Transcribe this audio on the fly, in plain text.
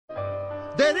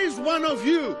there is one of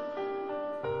you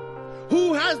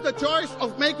who has the choice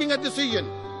of making a decision,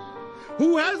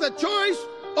 who has a choice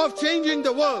of changing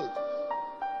the world.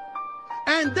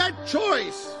 And that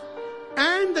choice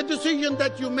and the decision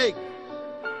that you make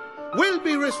will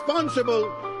be responsible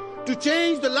to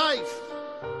change the life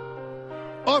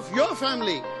of your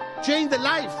family, change the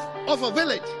life of a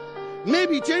village,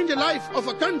 maybe change the life of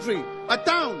a country, a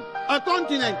town, a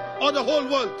continent, or the whole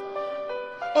world.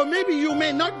 Or maybe you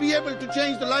may not be able to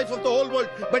change the life of the whole world,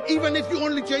 but even if you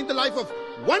only change the life of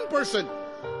one person,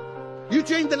 you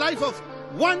change the life of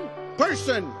one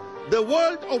person, the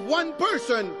world of one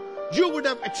person, you would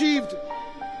have achieved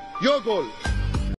your goal.